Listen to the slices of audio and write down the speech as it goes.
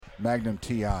Magnum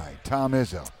TI, Tom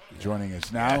Izzo, joining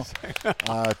us now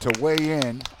to weigh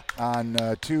in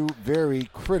on two very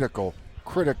critical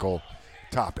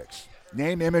topics.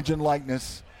 Name, image, and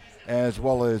likeness, as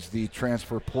well as the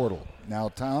transfer portal. Now,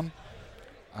 Tom,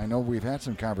 I know we've had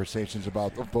some conversations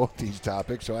about both these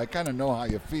topics, so I kind of know how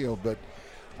you feel, but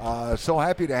so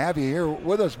happy to have you here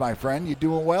with us, my friend. You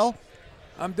doing well?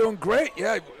 I'm doing great.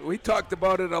 Yeah, we talked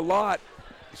about it a lot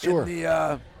Sure. in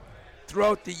the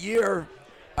throughout the year.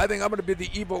 I think I'm going to be the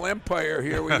evil empire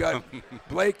here. We got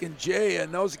Blake and Jay,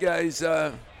 and those guys.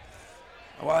 Well,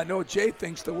 I know Jay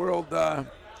thinks the world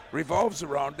revolves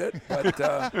around it, but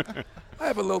I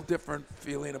have a little different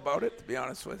feeling about it, to be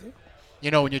honest with you. You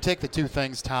know, when you take the two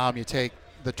things, Tom, you take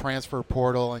the transfer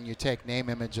portal and you take name,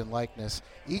 image, and likeness,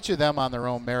 each of them on their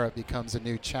own merit becomes a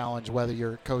new challenge, whether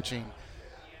you're coaching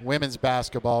women's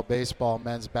basketball, baseball,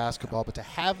 men's basketball, but to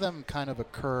have them kind of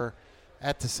occur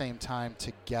at the same time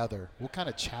together, what kind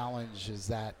of challenge is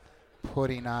that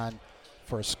putting on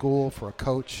for a school, for a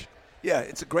coach? Yeah,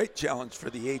 it's a great challenge for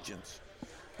the agents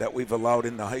that we've allowed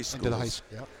in the high schools. Into the high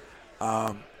school,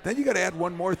 yep. Then you got to add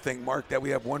one more thing, Mark, that we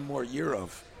have one more year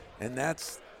of, and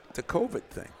that's the COVID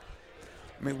thing.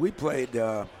 I mean, we played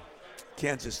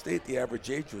Kansas State. The average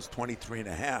age was 23 and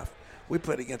a half. We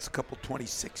played against a couple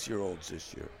 26-year-olds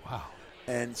this year. Wow.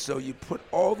 And so you put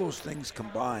all those things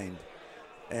combined,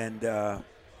 and,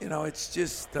 it's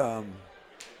just, I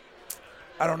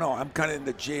don't know. I'm kind of in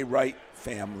the Jay Wright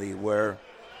family where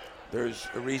there's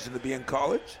a reason to be in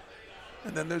college,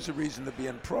 and then there's a reason to be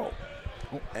in pro.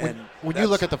 And when you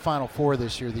look at the Final Four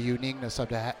this year, the uniqueness of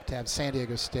to have San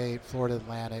Diego State, Florida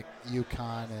Atlantic,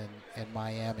 UConn, and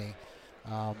Miami,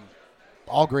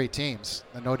 all great teams,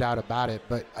 no doubt about it,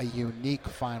 but a unique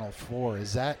Final Four.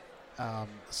 Is that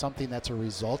something that's a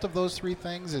result of those three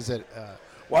things? Is it?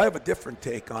 Well, I have a different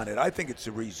take on it. I think it's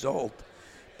a result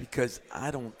because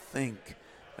I don't think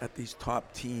at these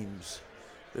top teams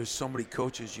there's so many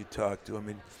coaches you talk to. I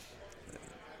mean,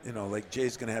 like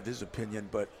Jay's going to have his opinion,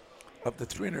 but of the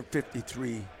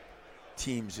 353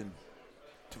 teams in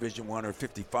Division I or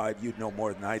 55, you'd know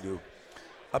more than I do.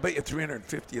 I bet you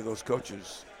 350 of those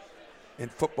coaches in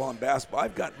football and basketball.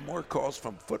 I've gotten more calls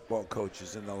from football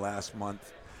coaches in the last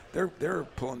month. They're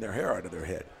pulling their hair out of their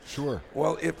head. Sure.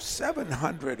 Well, if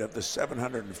 700 of the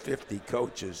 750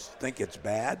 coaches think it's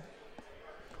bad,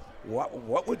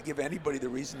 what would give anybody the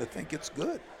reason to think it's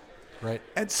good? Right.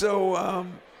 And so, I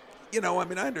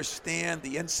understand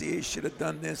the NCAA should have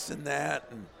done this and that,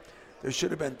 and there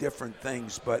should have been different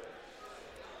things, but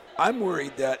I'm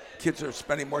worried that kids are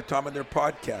spending more time on their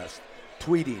podcast,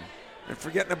 tweeting, and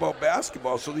forgetting about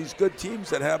basketball. So these good teams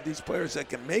that have these players that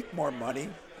can make more money,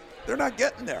 they're not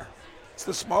getting there. It's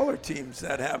the smaller teams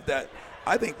that have that.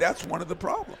 I think that's one of the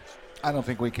problems. I don't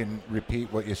think we can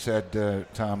repeat what you said,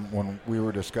 Tom, when we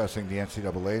were discussing the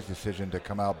NCAA's decision to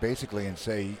come out basically and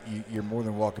say you're more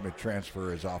than welcome to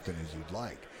transfer as often as you'd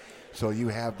like. So you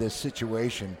have this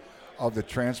situation of the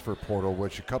transfer portal,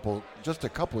 which just a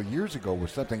couple of years ago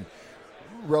was something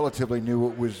relatively new.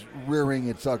 It was rearing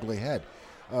its ugly head.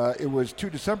 It was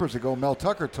 2 Decembers ago, Mel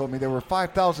Tucker told me there were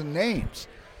 5,000 names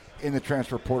in the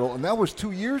transfer portal, and that was 2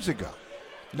 years ago.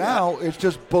 Now it's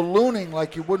just ballooning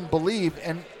like you wouldn't believe,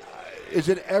 and is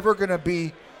it ever going to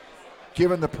be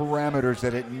given the parameters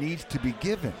that it needs to be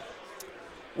given?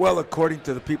 Well, according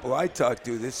to the people I talked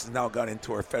to, this has now got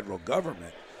into our federal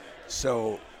government.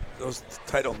 So those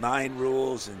Title IX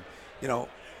rules, and,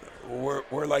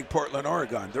 we're like Portland,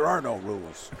 Oregon. There are no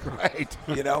rules. Right.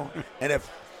 And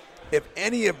if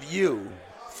any of you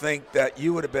think that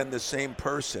you would have been the same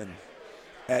person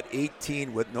at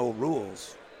 18 with no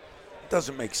rules, it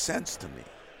doesn't make sense to me.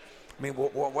 I mean,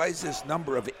 why is this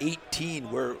number of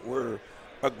 18? We're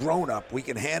a grown-up. We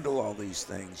can handle all these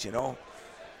things,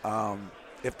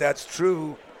 If that's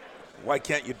true, why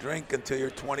can't you drink until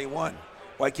you're 21?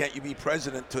 Why can't you be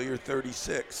president until you're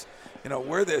 36?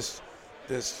 Where this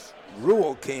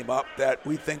rule came up that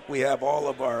we think we have all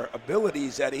of our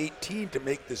abilities at 18 to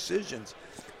make decisions,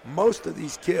 most of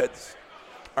these kids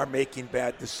are making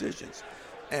bad decisions.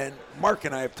 And Mark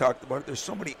and I have talked about it. There's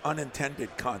so many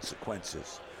unintended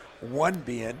consequences. One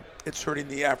being, it's hurting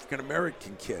the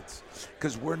African-American kids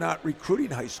because we're not recruiting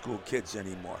high school kids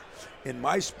anymore. In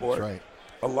my sport, right,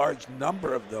 a large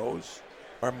number of those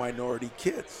are minority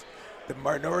kids. The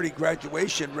minority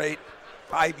graduation rate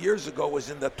 5 years ago was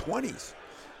in the 20s.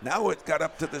 Now it got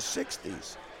up to the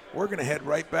 60s. We're going to head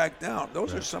right back down.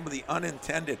 Those are some of the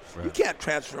unintended. Right. You can't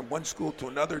transfer from one school to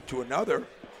another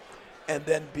and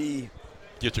then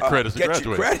get your credits and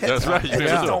graduate. That's right. It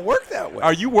just don't work that way.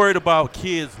 Are you worried about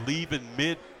kids leaving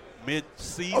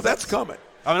mid-season? Oh, that's coming.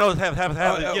 I mean, it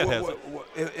has.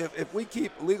 If we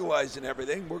keep legalizing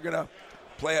everything, we're going to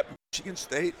play at Michigan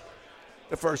State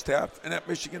the first half and at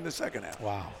Michigan the second half.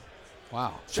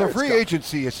 Wow. So free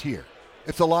agency is here.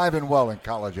 It's alive and well in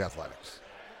college athletics.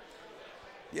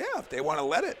 Yeah, if they want to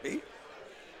let it be.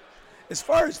 As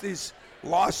far as these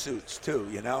lawsuits, too,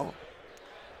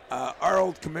 our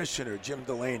old commissioner, Jim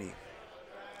Delaney,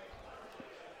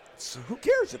 so who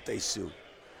cares if they sue?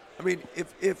 I mean,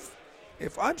 if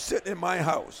I'm sitting in my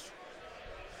house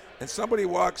and somebody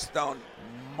walks down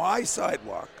my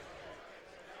sidewalk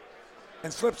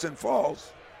and slips and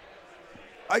falls,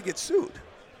 I get sued.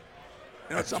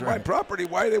 It's on my property.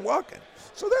 Why are they walking?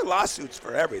 So there are lawsuits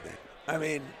for everything. I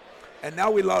mean, and now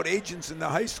we allowed agents in the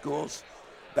high schools.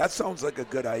 That sounds like a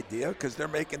good idea because they're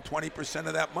making 20%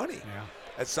 of that money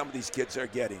that some of these kids are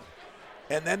getting.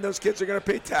 And then those kids are going to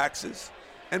pay taxes.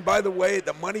 And by the way,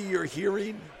 the money you're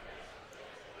hearing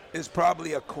is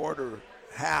probably a quarter,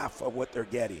 half of what they're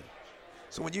getting.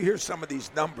 So when you hear some of these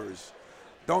numbers,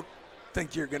 don't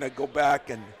think you're going to go back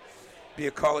and be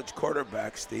a college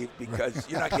quarterback, Steve, because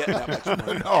you're not getting that much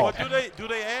money. No. But do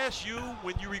they ask you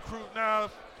when you recruit now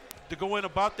to go in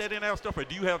about that and stuff, or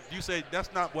do you say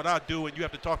that's not what I do and you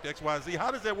have to talk to X, Y, Z?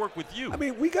 How does that work with you? I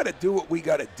mean, we got to do what we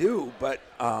got to do, but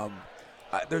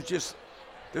there's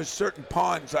certain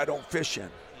ponds I don't fish in.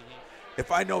 Mm-hmm.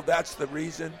 If I know that's the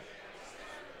reason,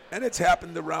 and it's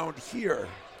happened around here,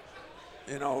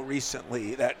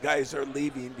 recently that guys are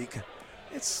leaving because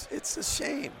it's a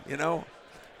shame,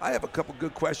 I have a couple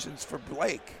good questions for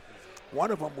Blake.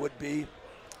 One of them would be,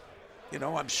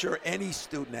 I'm sure any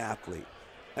student athlete,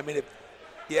 I mean, if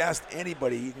you asked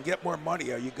anybody, you can get more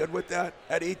money, are you good with that?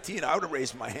 At 18, I would have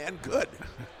raised my hand, good,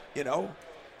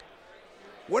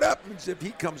 What happens if he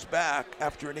comes back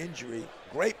after an injury,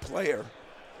 great player,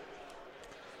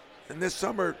 and this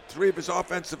summer 3 of his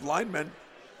offensive linemen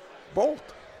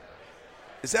bolt?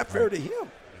 Is that fair to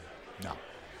him?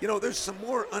 No. There's some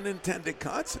more unintended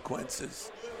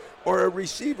consequences. Or a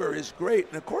receiver is great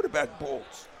and a quarterback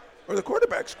bolts. Or the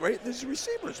quarterback's great and his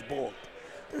receivers bolt.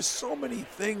 There's so many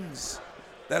things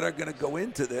that are going to go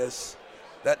into this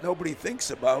that nobody thinks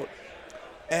about.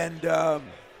 And I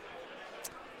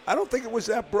don't think it was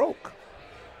that broke.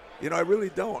 I really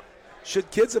don't. Should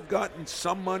kids have gotten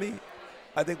some money?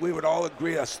 I think we would all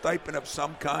agree a stipend of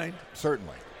some kind.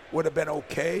 Certainly. Would have been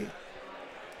okay.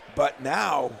 But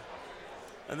now,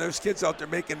 and there's kids out there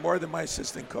making more than my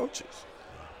assistant coaches.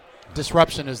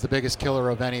 Disruption is the biggest killer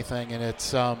of anything, and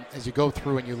it's as you go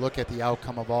through and you look at the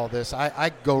outcome of all this,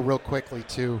 I go real quickly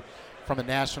to, from a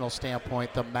national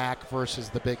standpoint, the MAC versus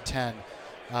the Big Ten.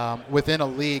 Within a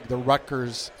league, the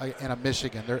Rutgers and a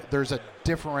Michigan, there's a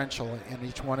differential in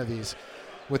each one of these.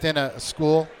 Within a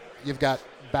school, you've got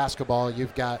basketball,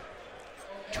 you've got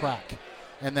track.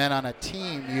 And then on a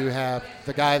team, you have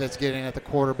the guy that's getting at the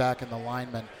quarterback and the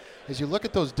lineman. As you look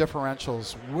at those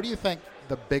differentials, what do you think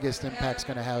the biggest impact's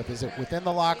going to have? Is it within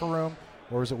the locker room,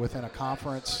 or is it within a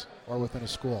conference, or within a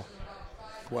school?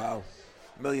 Wow,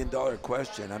 $1 million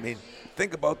question. I mean,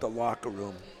 think about the locker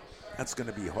room. That's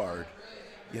going to be hard.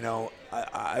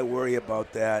 I worry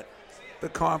about that. The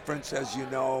conference, as you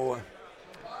know,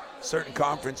 certain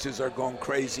conferences are going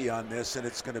crazy on this, and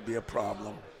it's going to be a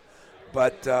problem.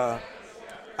 But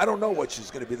I don't know which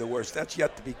is going to be the worst. That's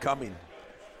yet to be coming.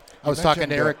 I was talking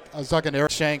to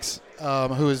Eric Shanks,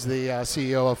 who is the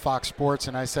CEO of Fox Sports,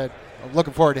 and I said, I'm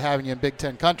looking forward to having you in Big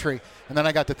Ten country. And then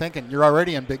I got to thinking, you're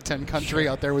already in Big Ten country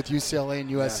out there with UCLA and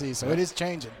USC, so it is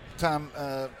changing. Tom,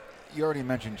 you already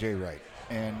mentioned Jay Wright,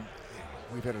 and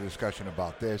we've had a discussion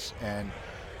about this. And,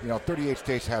 38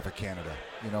 states, half of Canada.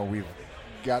 We've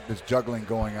got this juggling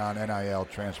going on, NIL,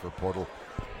 transfer portal.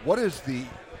 What is the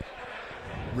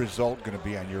result going to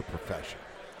be on your profession?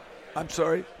 I'm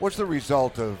sorry? What's the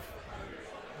result of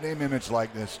name, image,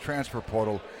 likeness, transfer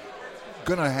portal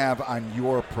going to have on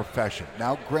your profession?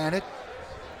 Now, granted,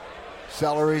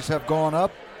 salaries have gone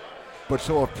up, but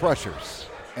so have pressures,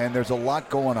 and there's a lot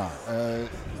going on.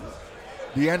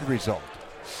 The end result.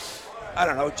 I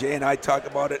don't know. Jay and I talk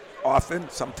about it often,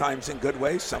 sometimes in good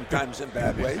ways, sometimes in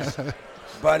bad ways.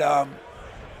 But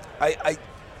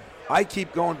I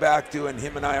keep going back to, and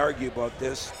him and I argue about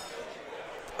this,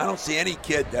 I don't see any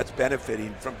kid that's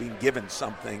benefiting from being given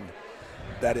something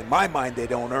that in my mind they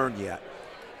don't earn yet.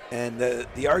 And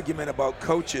the argument about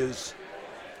coaches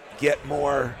get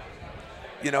more,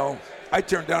 I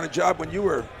turned down a job when you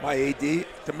were my AD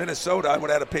to Minnesota. I would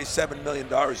have had to pay $7 million in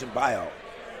buyout.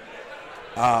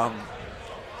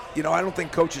 I don't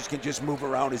think coaches can just move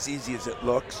around as easy as it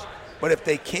looks. But if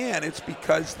they can, it's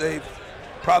because they've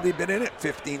probably been in it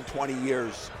 15, 20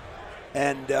 years.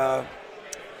 And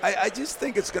I just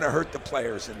think it's going to hurt the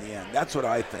players in the end. That's what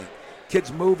I think.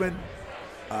 Kids moving.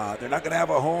 They're not going to have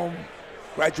a home.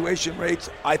 Graduation rates,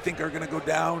 I think, are going to go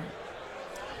down.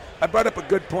 I brought up a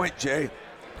good point, Jay.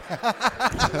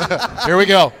 Here we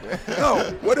go.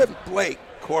 No, what if Blake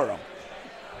Corum,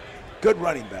 good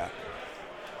running back,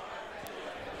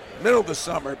 middle of the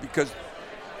summer, because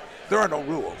there are no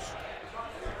rules.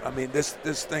 I mean, this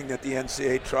thing that the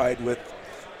NCAA tried with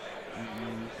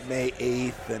May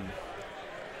 8th, and,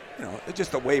 it's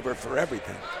just a waiver for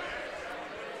everything.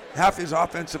 Half his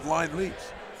offensive line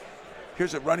leaves.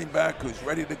 Here's a running back who's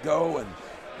ready to go, and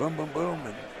boom, boom, boom.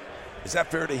 And is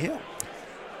that fair to him?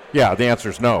 Yeah, the answer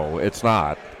is no, it's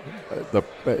not.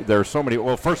 There's so many.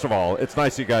 Well, first of all, it's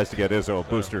nice you guys to get Izzo a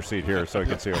booster seat here so he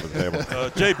can see over the table.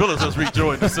 Jay Billis has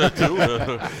rejoined the set, too.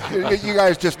 You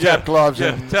guys just tap gloves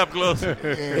and tap gloves.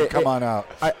 and come on out.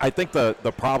 I think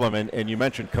the problem, and you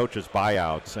mentioned coaches'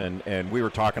 buyouts, and we were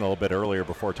talking a little bit earlier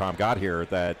before Tom got here,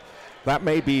 that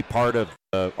may be part of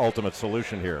the ultimate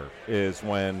solution here, is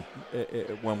when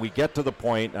we get to the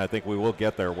point, and I think we will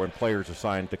get there, when players are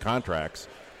signed to contracts,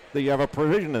 that you have a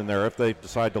provision in there if they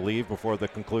decide to leave before the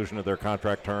conclusion of their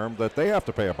contract term that they have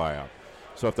to pay a buyout.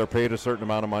 So if they're paid a certain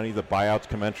amount of money, the buyout's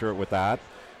commensurate with that,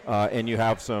 and you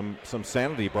have some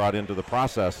sanity brought into the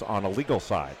process on a legal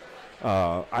side.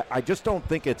 I just don't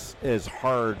think it's as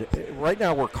hard. Right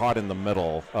now we're caught in the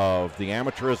middle of the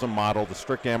amateurism model, the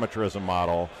strict amateurism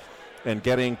model, and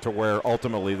getting to where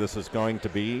ultimately this is going to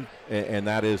be, and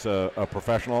that is a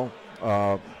professional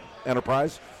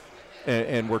enterprise.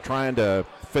 And we're trying to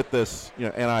fit this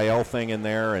NIL thing in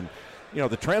there. And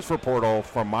the transfer portal,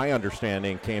 from my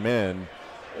understanding, came in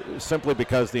simply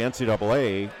because the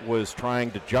NCAA was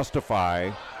trying to justify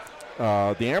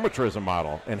the amateurism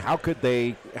model. And how could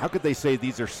they say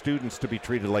these are students to be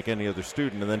treated like any other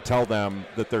student, and then tell them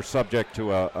that they're subject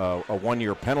to a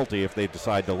 1-year penalty if they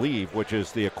decide to leave, which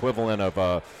is the equivalent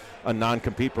of a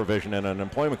non-compete provision in an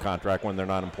employment contract when they're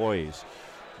not employees.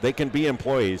 They can be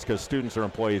employees because students are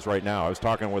employees right now. I was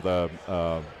talking with an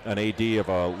AD of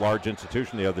a large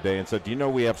institution the other day and said, do you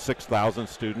know we have 6,000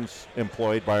 students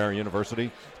employed by our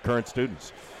university, current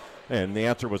students? And the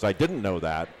answer was, I didn't know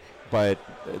that, but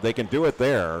they can do it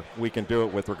there. We can do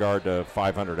it with regard to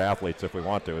 500 athletes if we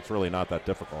want to. It's really not that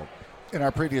difficult. In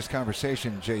our previous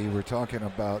conversation, Jay, you were talking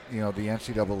about, the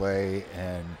NCAA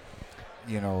and,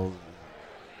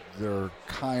 they're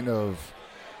kind of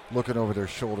looking over their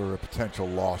shoulder at potential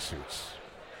lawsuits.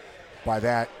 By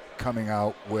that, coming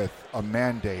out with a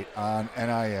mandate on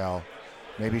NIL,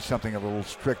 maybe something a little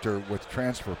stricter with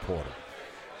transfer portal.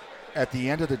 At the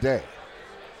end of the day,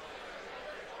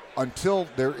 until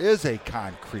there is a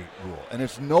concrete rule, and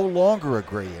it's no longer a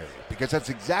gray area, because that's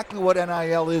exactly what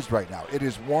NIL is right now. It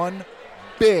is one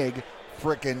big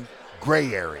frickin'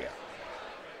 gray area.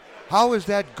 How is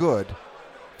that good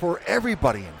for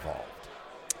everybody involved?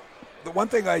 The one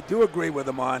thing I do agree with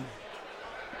him on,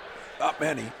 not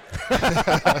many,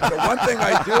 the one thing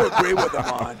I do agree with him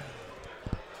on,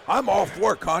 I'm all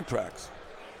for contracts.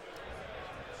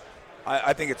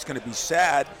 I think it's going to be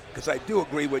sad, because I do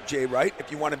agree with Jay Wright.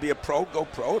 If you want to be a pro, go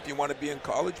pro. If you want to be in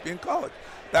college, be in college.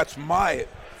 That's my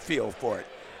feel for it.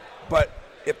 But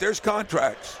if there's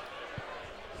contracts,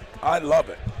 I love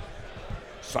it.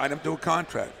 Sign them to a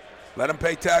contract. Let them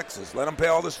pay taxes. Let them pay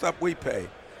all the stuff we pay.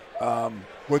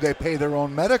 Would they pay their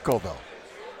own medical, though?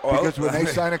 Because when they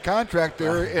sign a contract,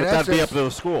 they're in essence. That'd be up to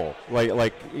the school.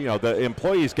 The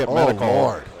employees get medical.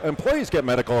 Lord. Employees get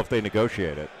medical if they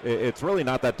negotiate it. It's really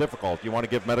not that difficult. You want to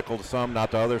give medical to some,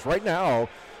 not to others. Right now,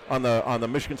 on the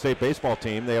Michigan State baseball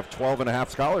team, they have 12.5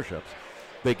 scholarships.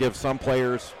 They give some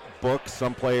players books,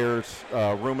 some players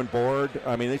room and board.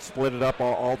 I mean, they split it up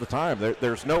all the time.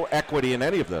 There's no equity in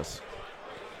any of this.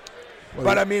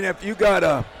 But I mean, if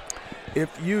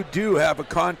you do have a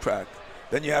contract,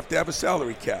 then you have to have a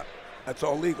salary cap. That's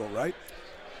all legal, right?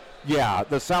 Yeah,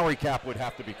 the salary cap would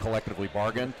have to be collectively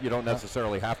bargained. You don't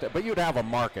necessarily have to, but you'd have a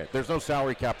market. There's no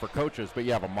salary cap for coaches, but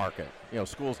you have a market.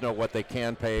 Schools know what they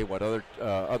can pay, what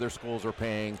other schools are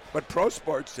paying. But pro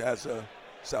sports has a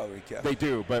salary cap. They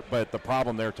do, but the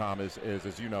problem there, Tom, is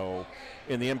as you know,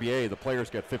 in the NBA, the players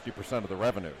get 50% of the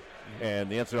revenue, and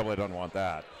the NCAA doesn't want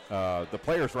that. The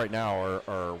players right now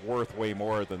are worth way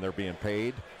more than they're being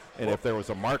paid, and if there was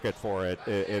a market for it,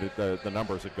 the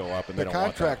numbers would go up, and they don't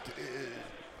want that. The contract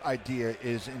idea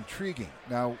is intriguing.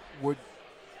 Now, would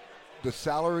the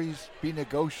salaries be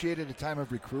negotiated at the time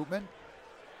of recruitment?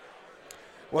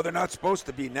 Well, they're not supposed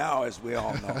to be now, as we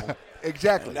all know.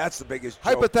 Exactly. And that's the biggest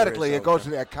joke. Hypothetically, it goes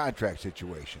to that contract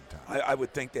situation, Tom. I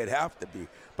would think they'd have to be.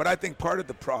 But I think part of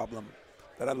the problem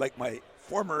that I'd like my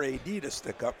former AD to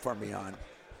stick up for me on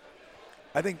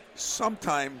I think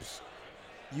sometimes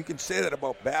you can say that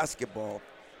about basketball,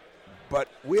 but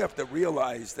we have to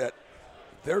realize that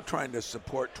they're trying to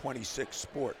support 26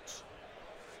 sports.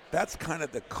 That's kind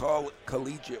of the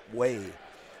collegiate way,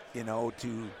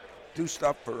 to do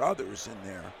stuff for others in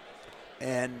there.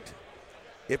 And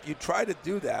if you try to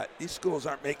do that, these schools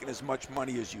aren't making as much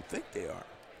money as you think they are.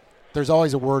 There's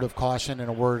always a word of caution and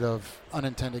a word of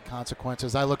unintended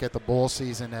consequences. I look at the bowl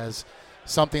season as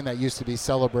something that used to be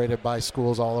celebrated by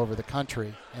schools all over the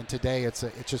country, and today it's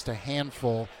just a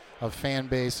handful of fan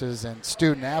bases and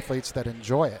student athletes that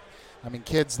enjoy it. I mean,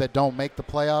 kids that don't make the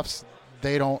playoffs,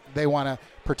 they want to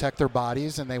protect their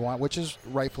bodies, and which is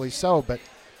rightfully so, but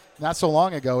not so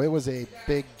long ago, it was a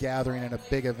big gathering and a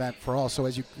big event for all. So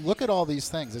as you look at all these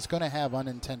things, it's going to have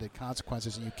unintended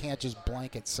consequences, and you can't just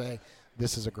blanket say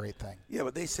this is a great thing. Yeah,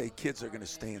 but they say kids are going to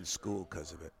stay in school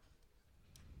because of it.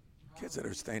 Kids that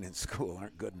are staying in school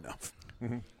aren't good enough.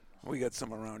 Mm-hmm. We got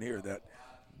some around here that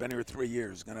been here 3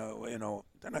 years, they're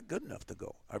not good enough to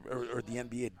go, or the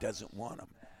NBA doesn't want them.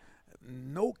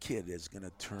 No kid is going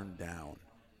to turn down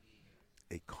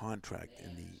a contract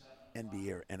in the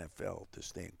NBA or NFL to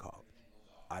stay in college.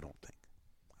 I don't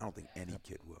think any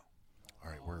kid will. All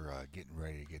right, we're getting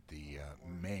ready to get the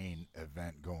main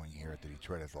event going here at the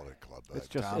Detroit Athletic Club. It's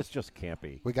just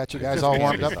campy. We got you guys all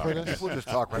warmed up for this? We'll just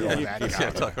talk right over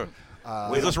that.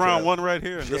 Is this round one right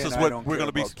here? And Jay this is and I what don't we're care going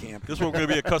to be. about camping. This is what we're going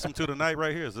to be accustomed to tonight,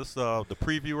 right here. Is this the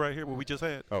preview right here? What we just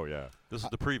had? Oh yeah. This is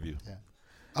the preview. Yeah.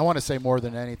 I want to say more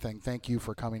than anything, thank you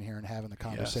for coming here and having the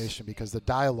conversation, because the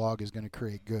dialogue is going to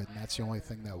create good, and that's the only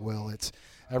thing that will.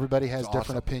 Everybody has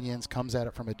different opinions, comes at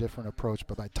it from a different approach,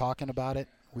 but by talking about it,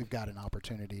 we've got an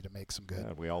opportunity to make some good.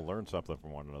 Yeah, we all learn something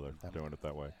from one another doing it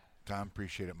that way. Tom,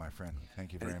 appreciate it, my friend.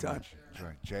 Thank you very Anytime. much.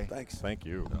 Enjoy. Jay? Thanks. Thank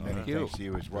you. Thanks to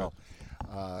you as well.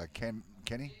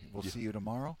 Kenny, we'll see you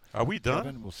tomorrow. Are we done?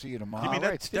 Kevin, we'll see you tomorrow. You mean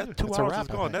that 2 hours is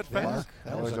gone that fast? Mark,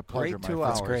 that was a pleasure, great 2 my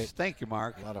hours. friend. great. Thank you,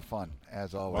 Mark. A lot of fun,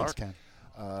 as always. Thanks,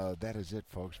 Ken. That is it,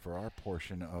 folks, for our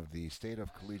portion of the State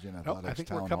of Collegiate No, Athletics I think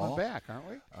Town we're coming Hall. back, aren't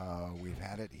we? We've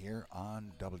had it here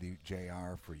on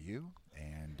WJR for you,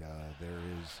 and there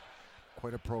is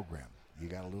quite a program. You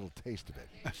got a little taste of it.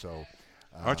 So,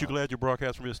 Aren't you glad you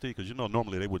broadcast from your seat? Because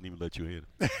normally they wouldn't even let you in.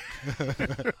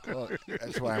 well,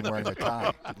 that's why I'm wearing the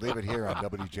tie. Leave it here on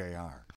WJR.